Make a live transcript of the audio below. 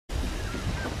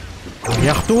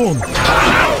Bien, retourne.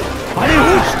 Allez,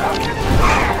 rouge.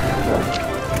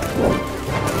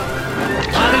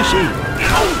 Par ici.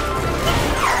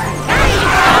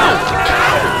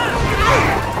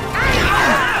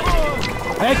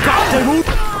 Écartez-vous.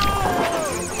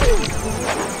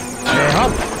 Et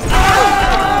hop.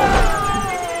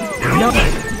 Bien.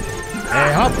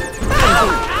 Et hop.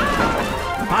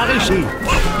 Par ici.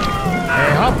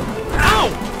 Et hop.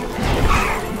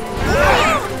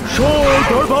 Chaud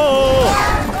devant.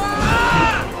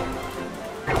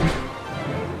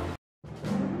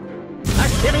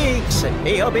 Astérix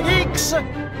et Obélix,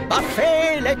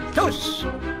 Baffez-les tous.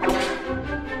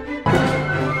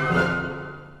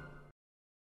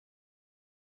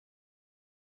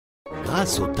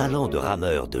 Grâce au talent de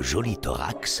rameur de Joli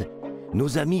Thorax,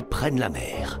 nos amis prennent la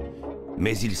mer.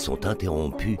 Mais ils sont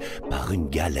interrompus par une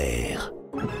galère.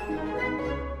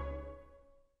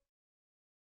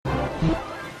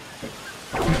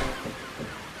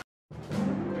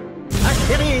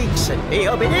 Astérix et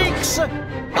Obélix,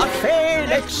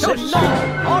 Baffez-les tous.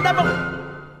 En avant.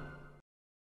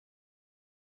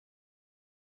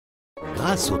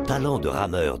 Grâce au talent de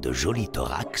rameur de Joli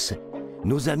Thorax,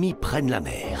 nos amis prennent la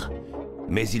mer.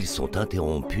 Mais ils sont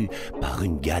interrompus par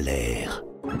une galère.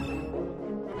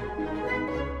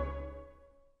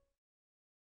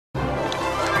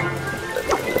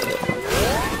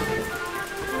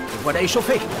 Voilà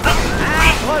échauffé.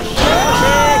 Approchez,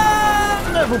 approchez.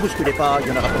 Ne vous bousculez pas, il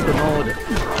y en aura pour tout le monde.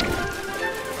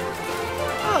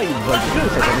 Ah, il vole deux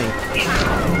cette année.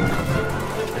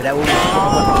 Là-haut,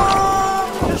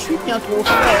 je suis bien trop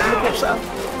faible pour ça.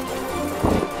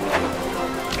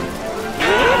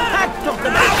 Tour de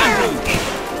ma vie.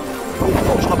 Il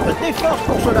faut que je reprenne des forces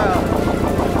pour cela.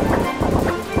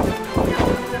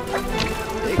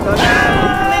 Décollage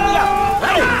immédiat.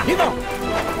 Allez, vivant.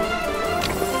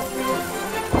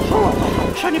 Oh,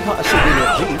 je n'ai pas assez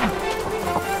d'énergie.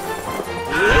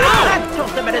 La tour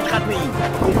de manette gratuite.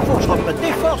 Il faut que je reprenne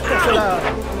des forces pour cela.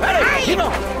 Allez,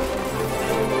 vivant.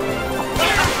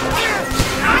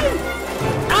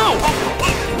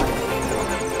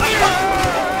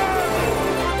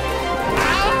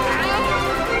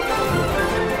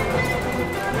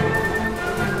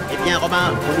 Bien, Romain,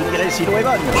 vous nous direz si l'eau est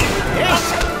bonne.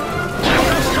 Yes.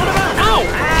 Attention devant.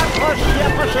 Approchez,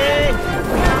 approchez.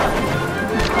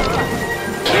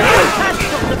 La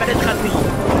tour de manette gratuite.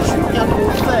 Je suis bien trop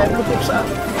faible pour ça.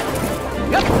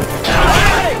 Hop.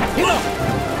 Allez, vivant.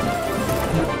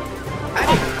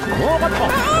 Allez, on reprend.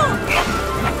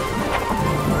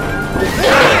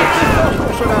 Force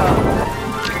pour cela.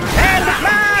 Elle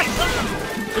place.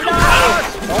 Silence.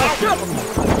 On tourne.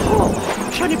 Oh,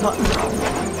 je n'ai pas.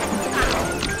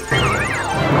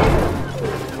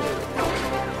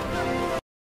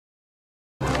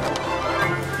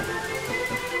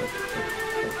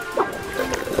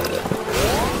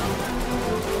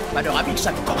 Malheur à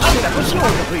ça corse la potion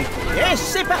aujourd'hui. Et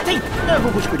c'est parti. Ne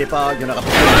vous bousculez pas, il y en aura pas.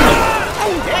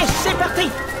 Et c'est parti.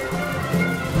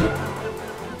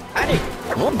 Allez,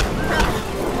 on...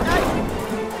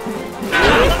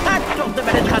 La tour de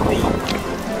manette gratuite.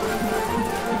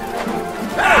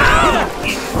 Allez,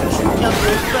 je suis bien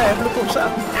trop faible pour ça.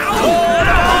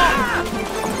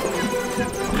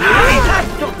 La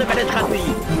tour de manette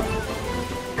gratuite.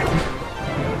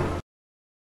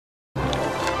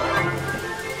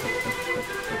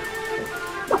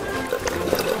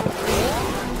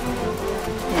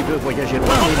 Voyager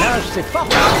loin au village, c'est fort.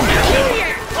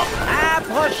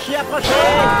 Approchez, approchez.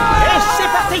 Et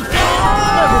c'est parti. Ne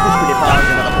vous bousculez pas, il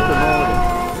y en aura pour tout le monde.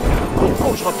 Il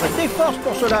faut que je reprenne des forces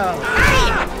pour cela.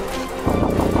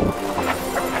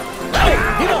 Allez,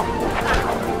 vivant.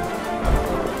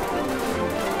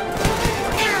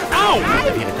 Le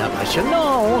navire est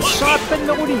impressionnant, on sent à peine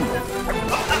le roulis.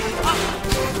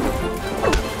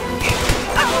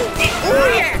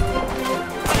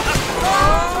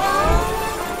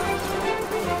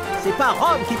 C'est pas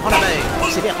Rome qui prend la mer,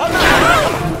 c'est les Romains.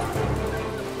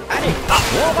 Allez,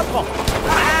 on reprend.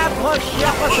 Approchez,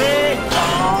 approchez.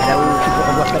 Là-haut, tu peux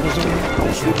revoir ta maison.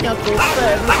 Je suis bien trop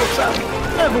faible pour ça.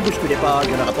 Ne vous bousculez pas, il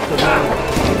y en aura pour tout le monde.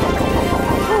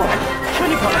 Oh, je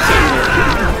n'ai pas assez d'énergie.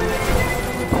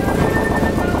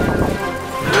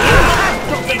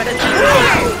 Tour de manette.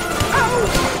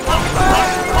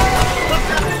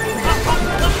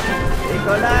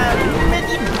 Décollage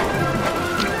immédiat.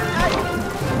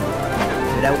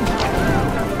 Là-haut.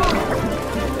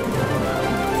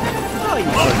 Oh, il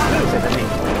vole peu cette année.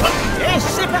 Et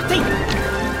c'est parti.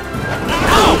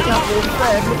 Oh, bien trop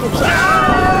faible pour ça.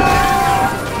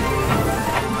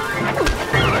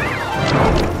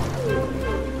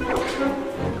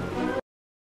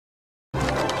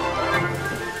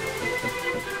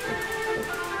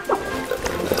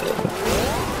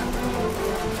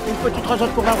 petite rasade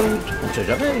pour la route. On ne sait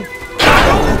jamais. Tu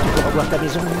pourras voir ta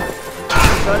maison.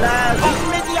 Collage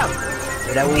immédiat.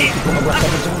 C'est là-haut, tu pourras voir ta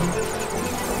maison.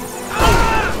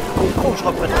 Il faut que je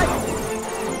reprenne.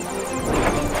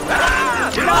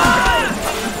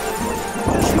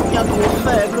 Je suis bien trop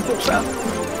faible pour ça.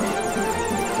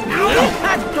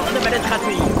 Tour de manette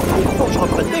gratuit. Il faut que je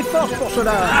reprenne des forces pour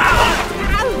cela.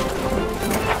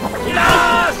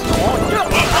 Silence! On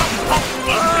tourne.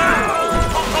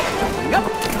 Hop.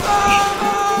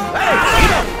 Allez,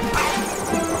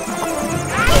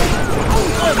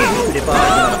 ne voulez pas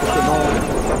n'importe monde.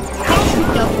 Je suis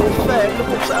bien trop faible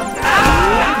pour ça.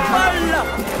 Voilà.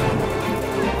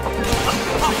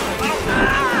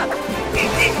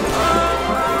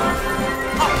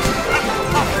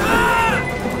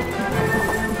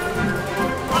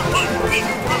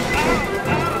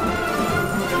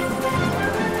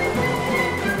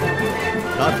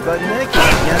 Notre bonne mec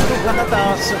vient d'ouvrir la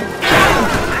tasse.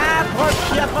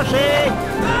 Approchez, approchez.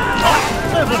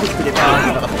 Ne vous bousculez pas.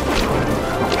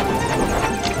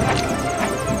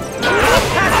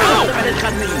 Ça va être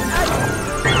admis.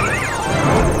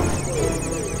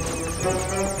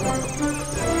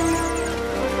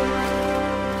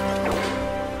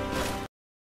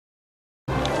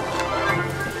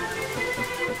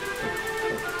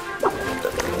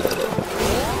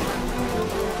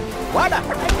 Voilà.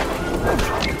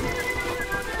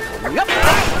 Hop.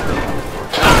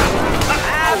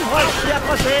 Approchez,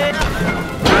 approchez.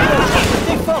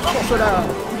 Des forces pour cela.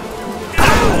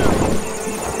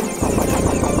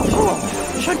 Oh,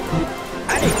 je...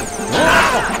 Allez,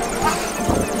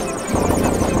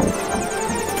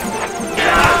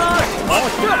 on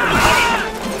tourne.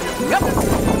 Hop.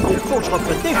 Il faut que je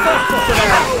reprenne des forces pour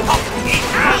cela.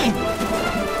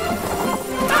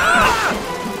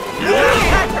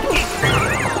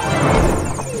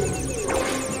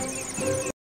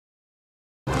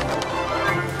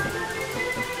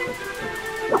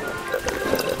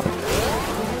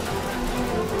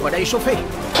 Voilà échauffé.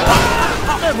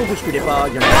 Ne vous bousculez pas,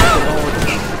 il y en a pas de monde.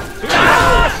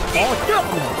 On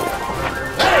tourne.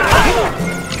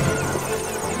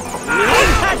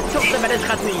 Tour de manette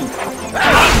gratuit. On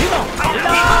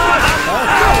tourne.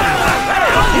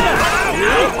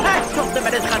 Tour de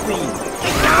manette gratuit.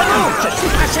 Je suis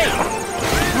pressé.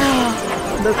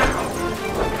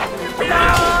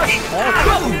 On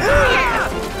tourne.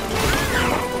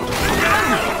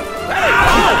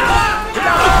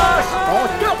 On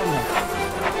tourne.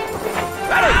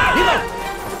 Allez, vivant.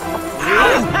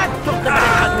 Tour de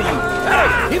manette gratuit.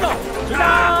 Allez, vivant.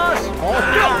 Silence. On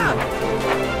tourne.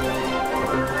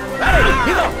 Allez,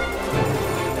 vivant.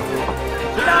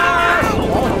 Silence. On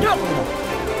tourne.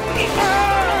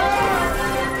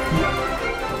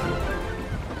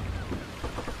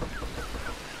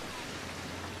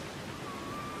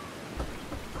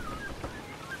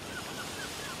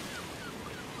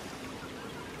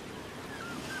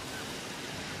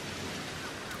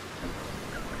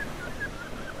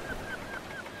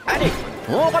 Allez,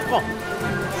 on reprend.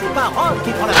 C'est pas Rome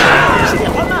qui prend la main, c'est les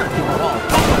Romains qui vont rendre.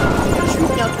 Je suis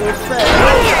bien trop faible.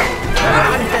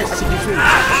 À vitesse, si tu suis.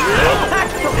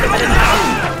 Tour de manette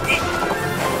gratuit.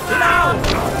 Silence.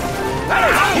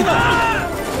 Allez, vivant.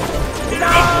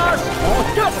 Silence. On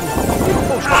tourne. Il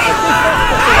faut que je fasse des forces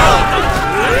pour cela.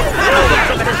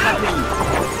 Tour de manette gratuit.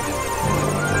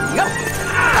 Hop.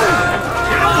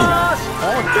 Silence.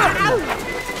 On tourne.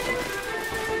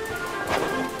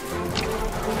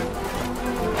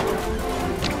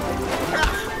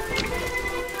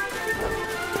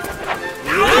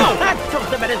 Tour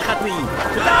de manette gratuit.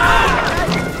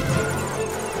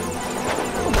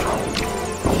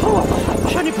 Oh,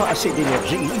 je n'ai pas assez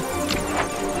d'énergie.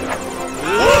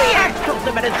 Tour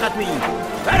de manette gratuit.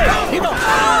 Allez, vivant.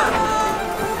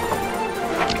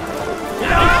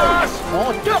 Silence.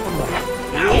 On tourne.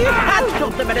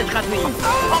 Tour de manette gratuit.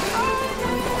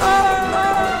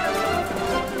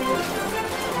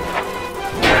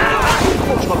 Il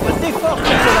faut que je reprenne des forces pour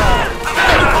cela.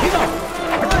 Vivant.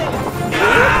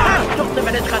 Tour de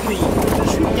manette gratuit. Je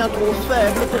suis bien trop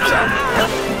faible pour ça.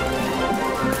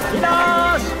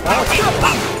 Silence. On tourne.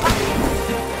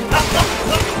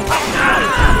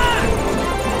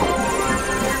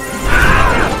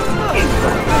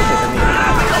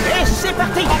 Et c'est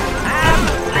parti.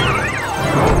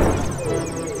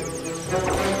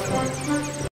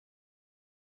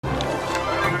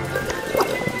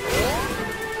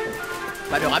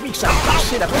 Pas leur ami que ça a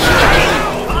passé la pression.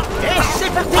 Et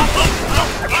c'est parti.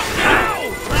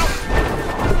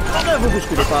 Ne vous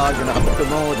bousculez pas, il y en aura pour tout le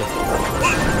monde.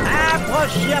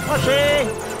 Approchez, approchez.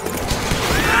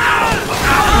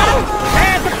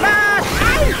 Faites place.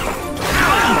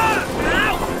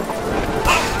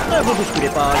 Ne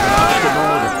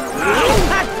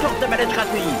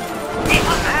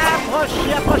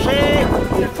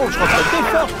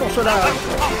cela.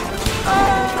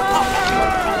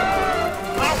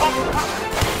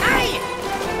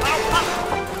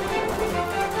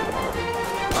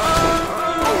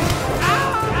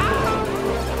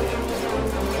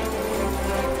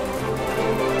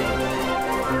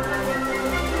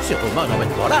 Ces Romains n'emmènent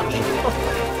pas large.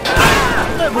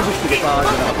 Ne vous bousculez pas, il y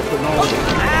en aura pour tout le monde.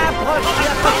 Approchez,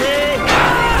 approchez.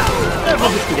 Ne vous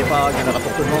bousculez pas, il y en aura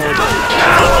pour tout le monde.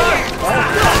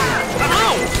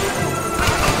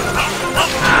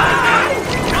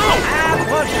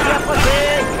 Approchez,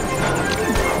 approchez.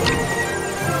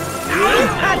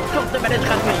 Un tour de manette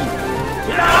gratuit.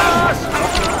 Silence.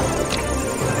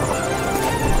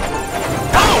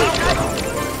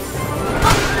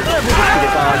 Ne vous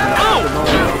bousculez pas, il y en aura pour tout le monde.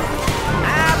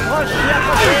 Approchez,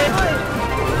 approchez.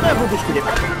 Ne vous bousculez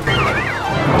pas.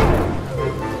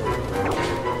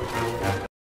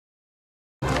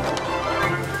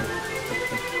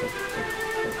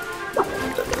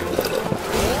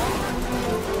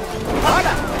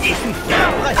 Voilà, je suis bien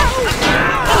prêt.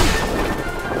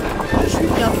 Je suis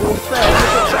bien trop faible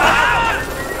pour ça.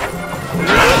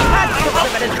 Attention de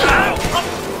manette.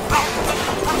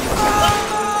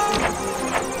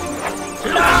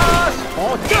 Silence, on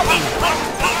tourne.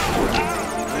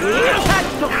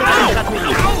 Attention de manette gratuit.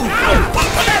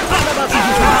 Là-bas,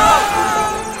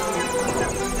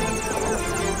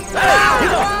 allez,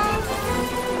 vivant.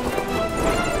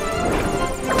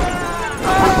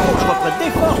 Je reprends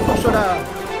des forces pour cela.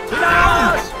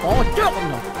 Silence, on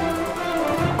tourne.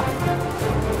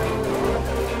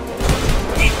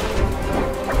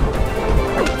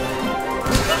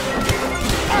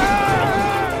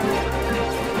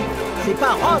 C'est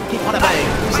pas Rome qui prend la balle,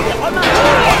 c'est les Romains.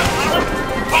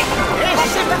 Et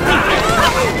c'est parti.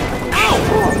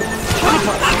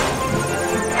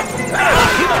 Allez,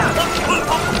 vivant.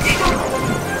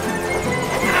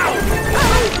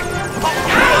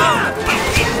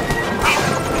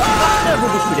 Ne vous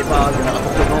bousculez pas, il y en aura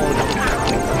pour tout le monde.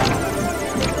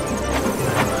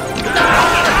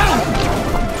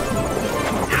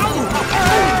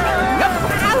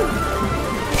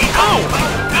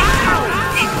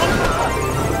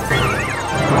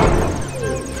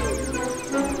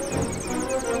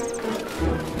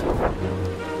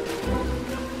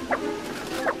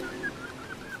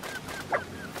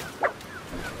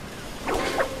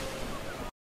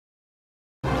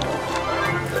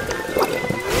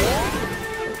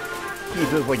 Qui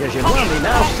veut voyager loin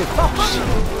ménage ses forces.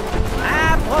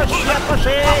 Approchez,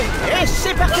 approchez, et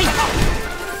c'est parti.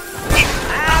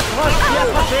 Approchez,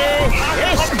 approchez,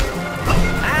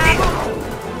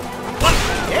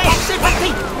 et c'est parti.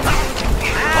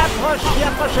 Approchez,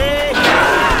 approchez.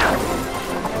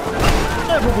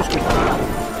 Ne vous bousculez pas.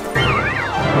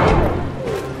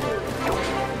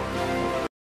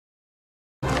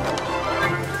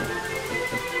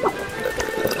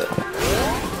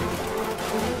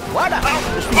 Voilà,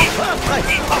 je suis pas prêt.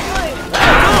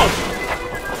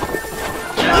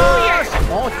 Yes,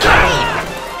 on tourne.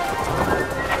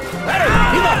 Allez,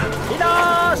 vivant,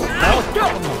 silence, on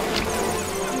tourne.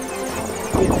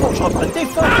 Il faut que je reprenne des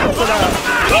forces pour cela.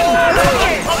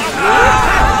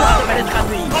 Ça va être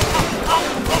traduit.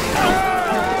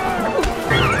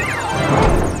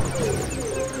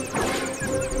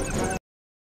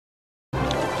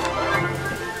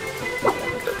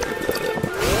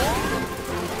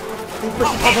 Une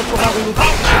petite travaux pour arriver.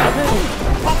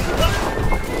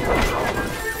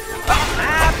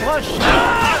 Approche.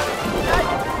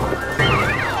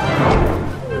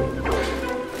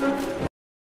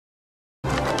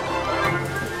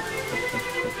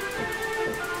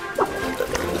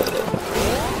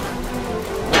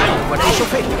 Voilà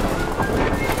échauffé.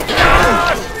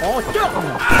 On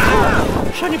tourne.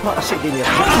 Je n'ai pas assez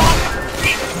d'énergie.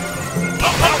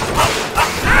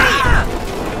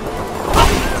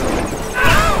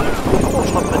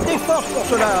 Je reprends des forces pour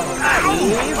cela.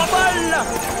 Et voilà.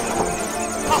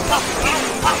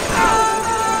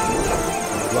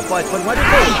 On doit pas être loin du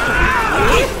poste.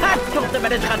 Et attention de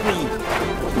manette gratuit.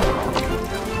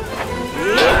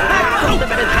 Et attention de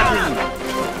manette gratuit.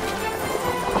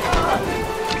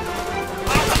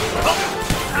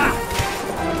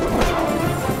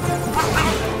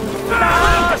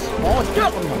 On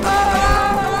tourne.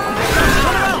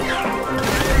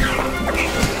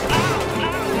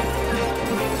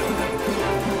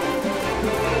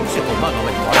 C'est pour moi, non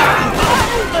mais voilà.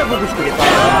 Ne vous bousculez pas.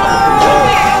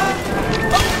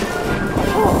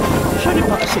 Je n'ai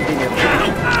pas assez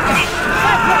d'énergie.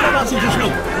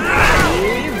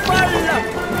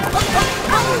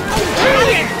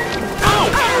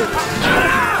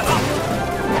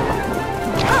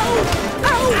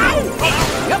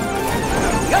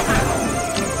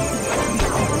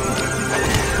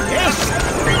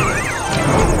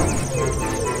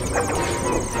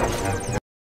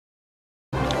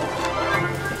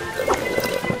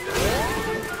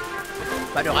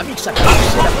 ça pique,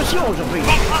 c'est la potion aujourd'hui.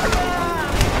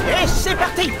 Et c'est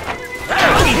parti.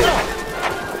 Allez,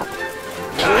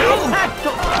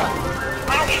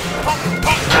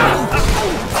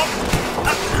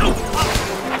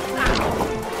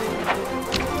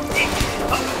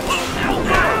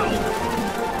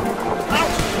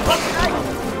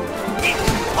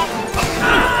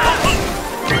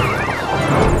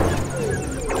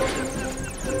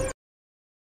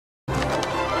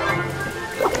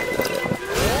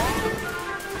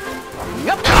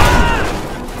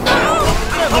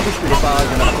 ne bousculez pas, il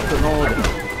y en a pour tout le monde.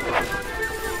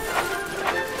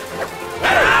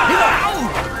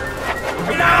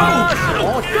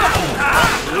 On tourne.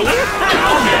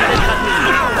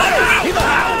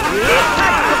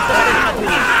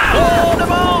 Oh,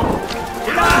 devant.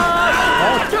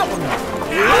 On tourne.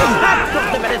 Tour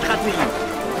de manette gratuit.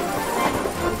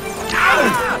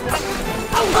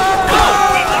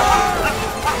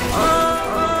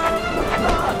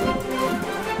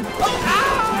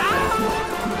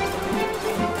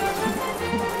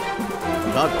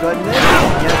 J'en connais,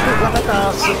 bientôt voir la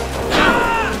tasse.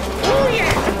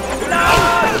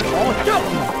 On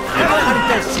tourne. À la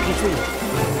vitesse, si tu suis.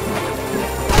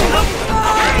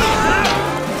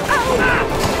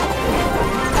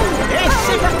 Et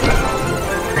c'est parti.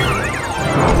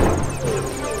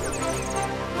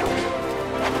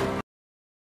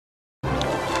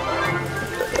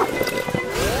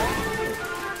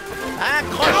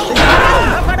 Accroche.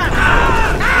 Voilà.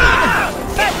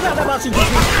 Fais peur d'abord si tu suis.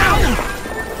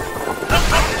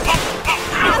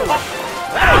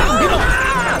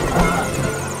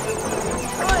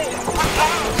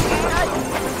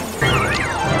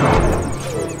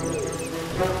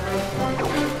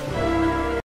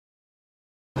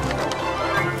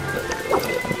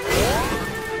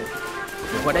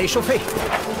 Voilà échauffé.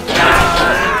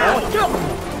 On tourne.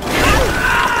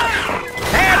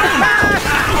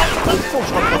 Il faut que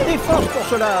je reprenne des forces pour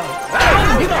cela.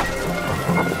 Allez, vivant.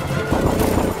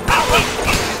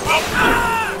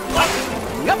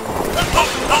 Yop.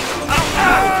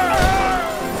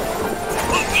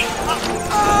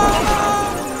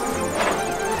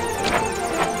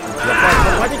 Je dois pas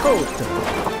être loin des côtes.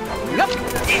 Yop.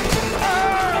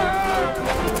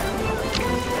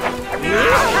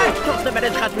 Tour de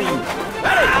manette gratuit.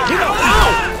 Allez, vivant.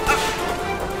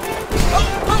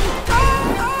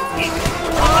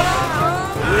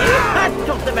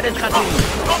 Tour de manette gratuit.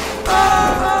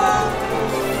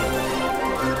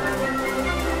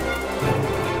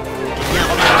 Bien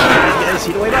remarqué, si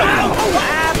l'eau est bonne.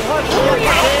 Approchez.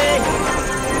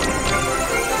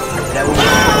 Là où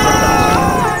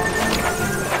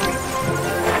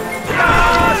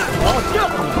on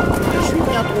tourne. Je suis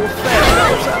bien trop faible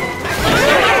pour ça.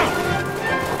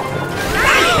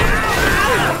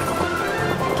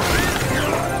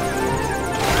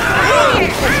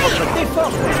 Je des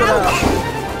forces pour cela.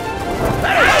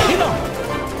 Allez, vivant.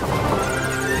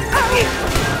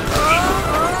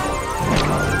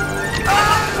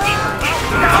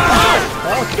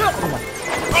 On tourne.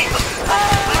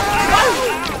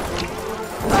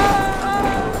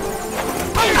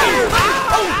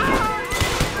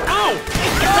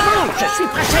 Je suis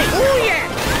pressé.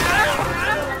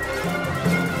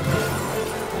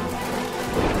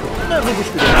 Ne vous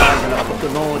bousculez pas, il y en aura pour tout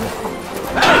le monde.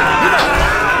 Allez, vivant.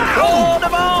 Oh,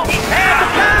 devant.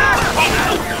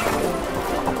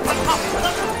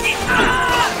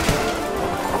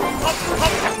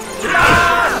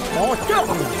 On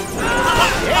tourne.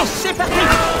 Et c'est parti.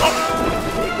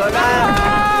 Décollage.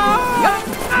 Yop.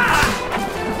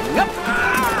 Yop.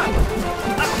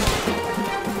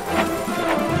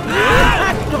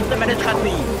 Tour de manette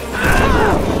gratuit.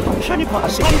 Je n'ai pas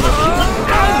assez d'énergie.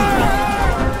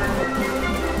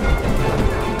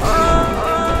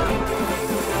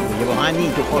 Il va y avoir un nid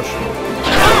tout proche.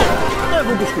 Ne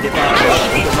vous bousculez pas.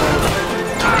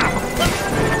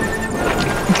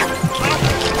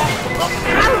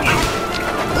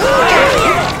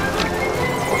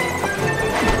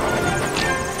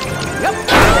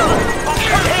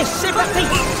 Et c'est parti.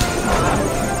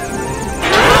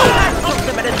 Tour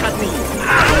de manette gratuit.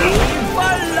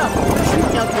 Voilà. Je suis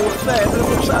bien trop faible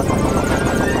pour ça.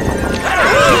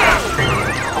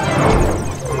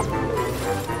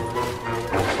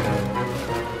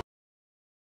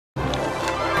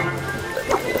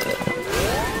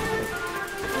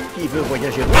 Qui veut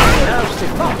voyager loin, ménage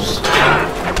ses forces.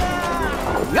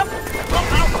 Yop.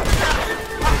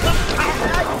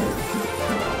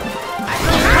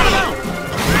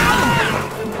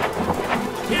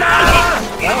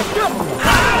 On tourne.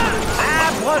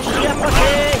 Approchez,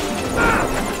 approchez.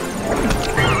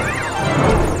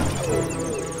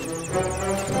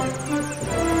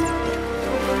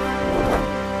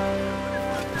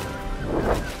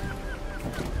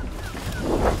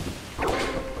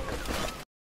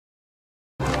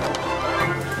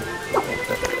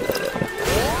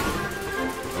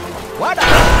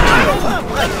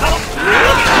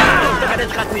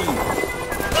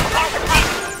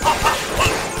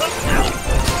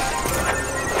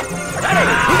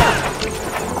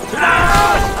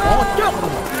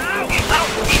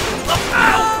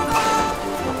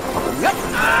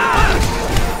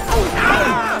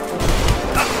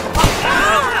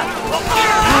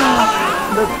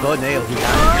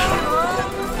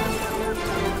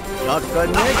 J'en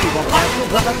connais qui vont bientôt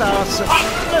voir la tasse.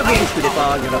 Ne vous bousculez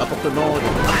pas, il y en aura pour tout le monde.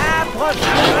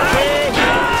 Approchez.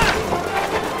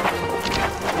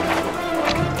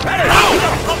 Allez,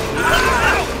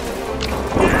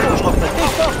 je reprends des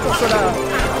forces pour cela.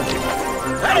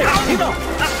 Allez, vivant.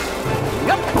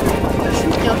 Hop. Je suis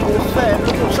bien trop faible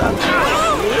pour ça.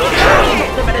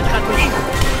 De manette gratuite.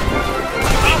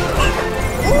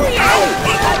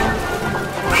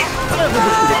 Ne vous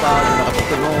bousculez pas, il y en aura pour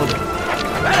tout le monde.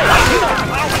 Allez, vivant.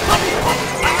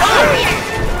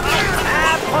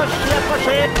 Approchez,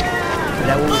 approchez.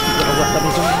 Là-haut, tu peux revoir ta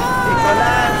maison.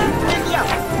 Décollage immédiat.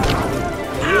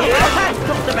 Et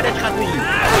tour de manette gratuite.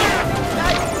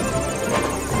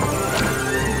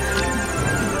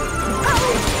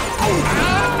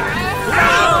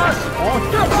 On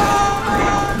tourne.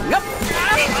 Hop.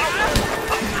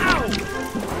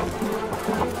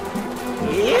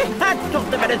 Et un tour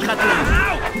de manette gratuite.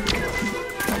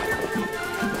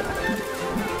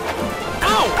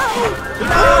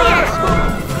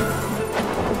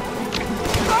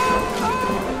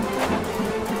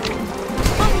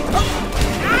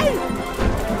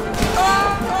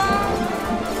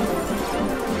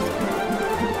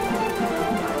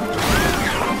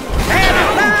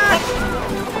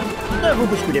 Ne vous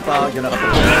bousculez pas, il y en aura pas.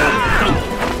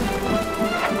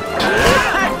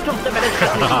 Tour de manette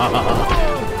gratuite.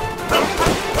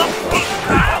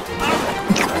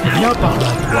 Viens par là,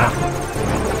 toi.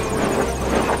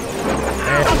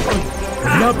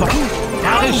 Viens par là.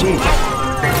 Par ici.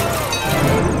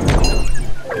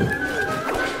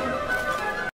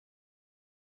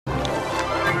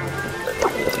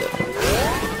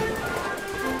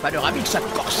 Panoramique, ça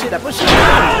corsait la possible.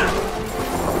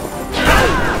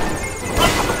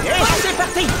 Et c'est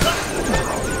parti.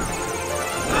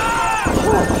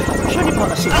 Oh, je n'ai pas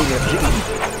assez d'énergie.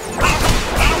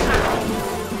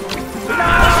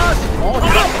 On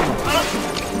tourne.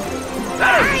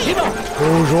 Allez, vivant.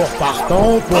 Toujours partant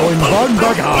pour une bonne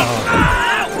bagarre.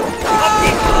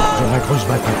 J'aurais cru se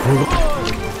battre un peu.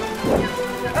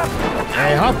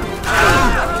 Et hop.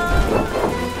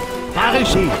 Par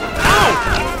ici.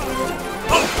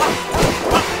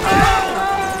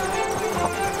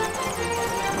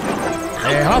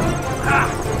 Et hop.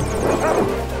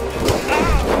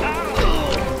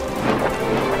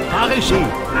 Par ici.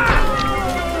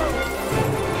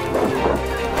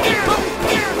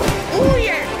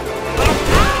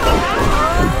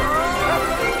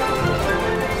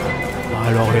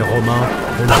 Alors les Romains,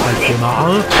 on appelle ces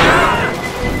marins.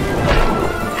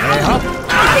 Et hop.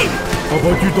 Oh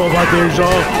bah tu t'en vas déjà.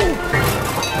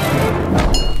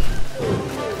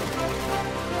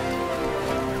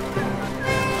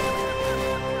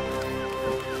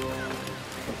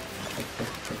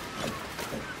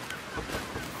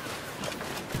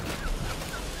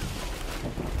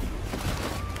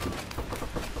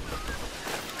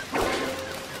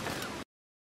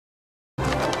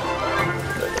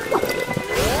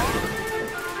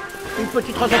 Une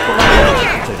petite rasade pour la on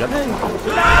sait jamais.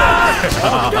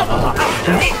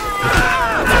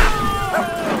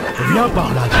 Viens par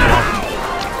là, toi.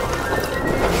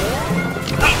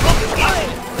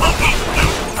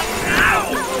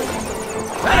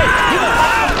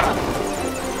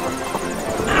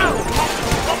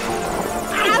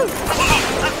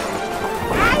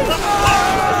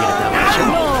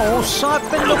 On sent à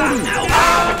peine le roulis.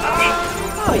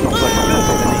 Ah, il faut bien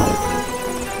cette année.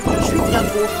 Je suis bien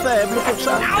trop faible pour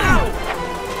ça.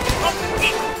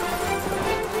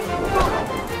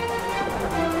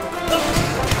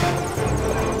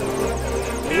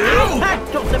 Un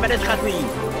tour de manette gratuit.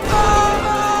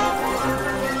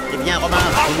 Eh bien, Romain,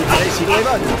 vous nous direz si l'eau est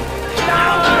bonne.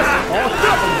 On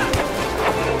tourne.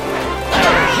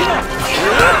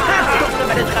 Un tour de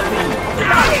manette gratuit.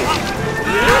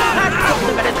 Un tour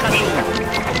de manette gratuit.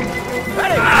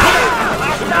 Allez,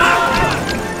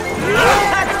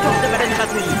 un tour de manette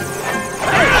gratuit.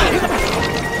 Allez,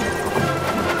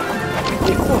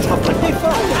 il faut que je reprenne des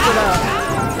forces pour cela.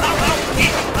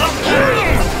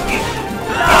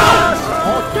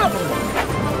 On tourne.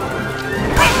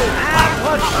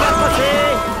 Approchez, approchez.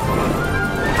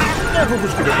 Ne vous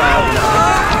bousculez pas.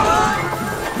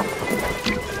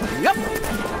 Yop.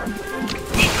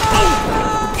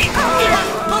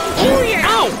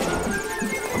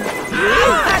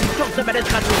 Un tour de manette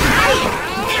gratuit.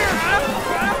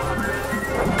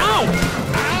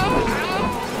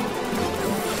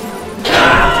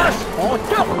 On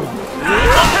tourne.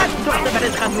 Un tour de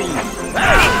manette gratuit.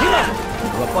 On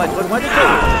ne doit pas être loin du tout.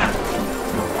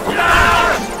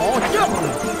 On tourne.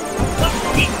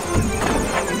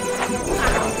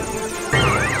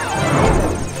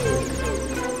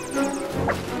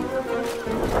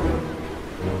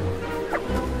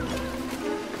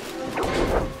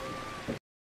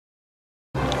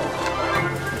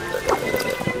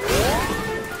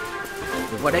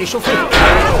 échauffer. Va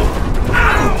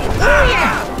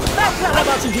faire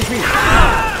là-bas si j'y suis.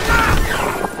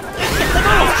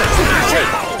 Exactement, je suis pressé.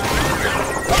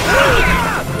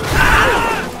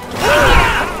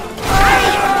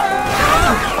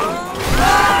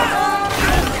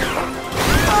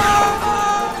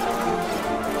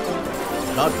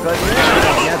 Notre colonel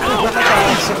vient tout voir la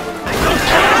tasse.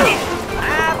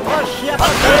 Approchez,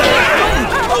 approchez.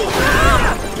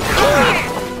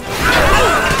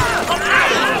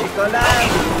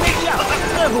 Décollage immédiat.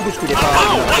 Ne vous bousculez pas,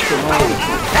 directement.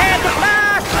 Faites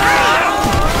place.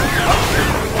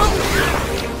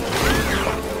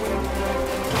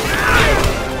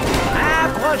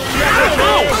 Approchez,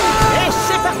 approchez. Et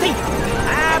c'est parti.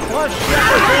 Approchez,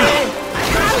 approchez.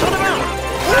 Attention devant.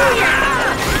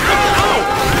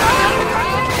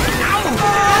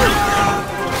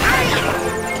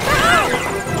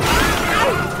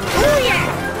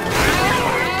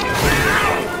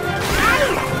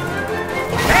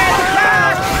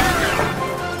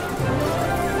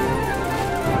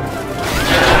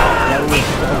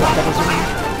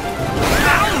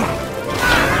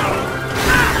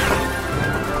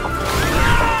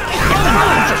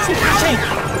 Je suis pressé.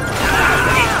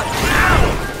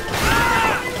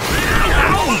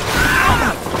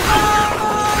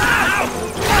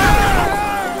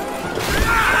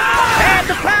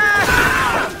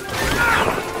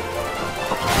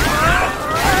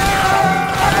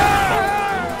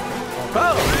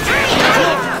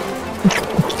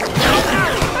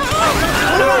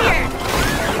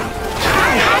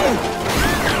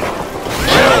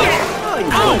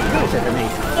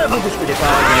 Ne vous bousculez pas,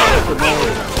 tout le monde.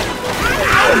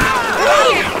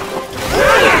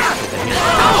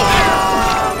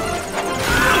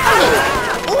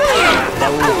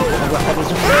 Là-haut, tu peux voir ta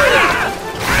maison.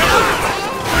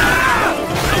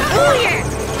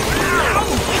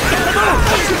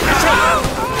 Je suis pressé.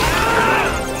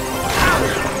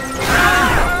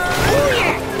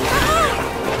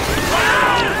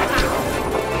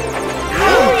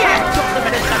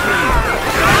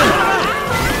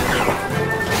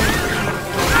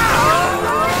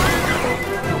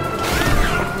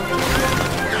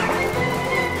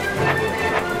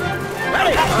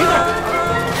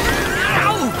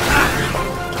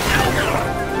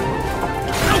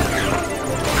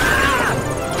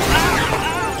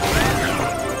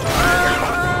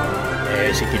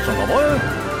 C'est qu'ils sont nombreux.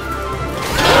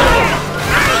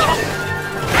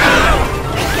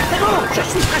 Écartez-vous, je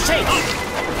suis pressé.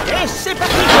 Et c'est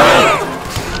parti.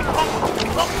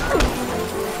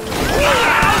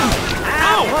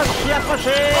 Approchez,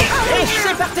 approchez. Et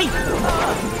c'est parti.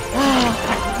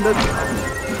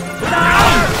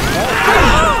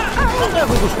 Ne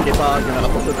vous bousculez pas, il y en aura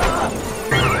pour tout le monde.